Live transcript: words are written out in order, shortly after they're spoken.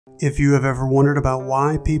If you have ever wondered about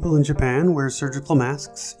why people in Japan wear surgical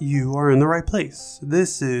masks, you are in the right place.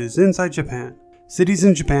 This is Inside Japan. Cities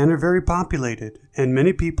in Japan are very populated, and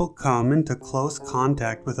many people come into close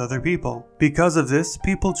contact with other people. Because of this,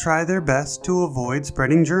 people try their best to avoid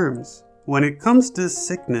spreading germs. When it comes to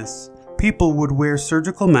sickness, people would wear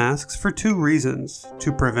surgical masks for two reasons: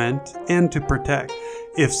 to prevent and to protect.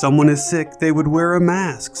 If someone is sick, they would wear a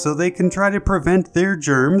mask so they can try to prevent their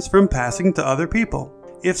germs from passing to other people.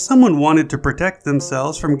 If someone wanted to protect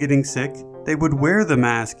themselves from getting sick, they would wear the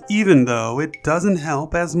mask even though it doesn't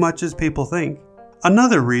help as much as people think.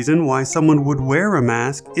 Another reason why someone would wear a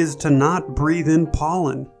mask is to not breathe in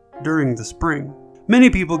pollen during the spring.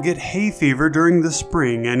 Many people get hay fever during the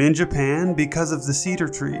spring, and in Japan, because of the cedar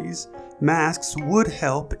trees, masks would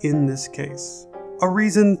help in this case. A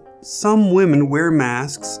reason some women wear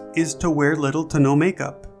masks is to wear little to no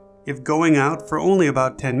makeup. If going out for only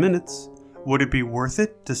about 10 minutes, would it be worth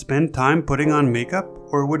it to spend time putting on makeup,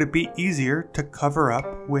 or would it be easier to cover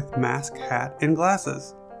up with mask, hat, and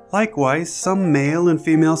glasses? Likewise, some male and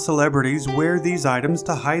female celebrities wear these items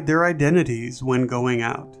to hide their identities when going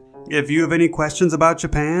out. If you have any questions about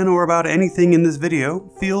Japan or about anything in this video,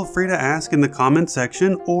 feel free to ask in the comment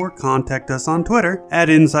section or contact us on Twitter at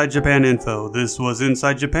InsideJapanInfo. This was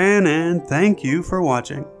Inside Japan, and thank you for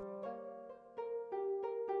watching.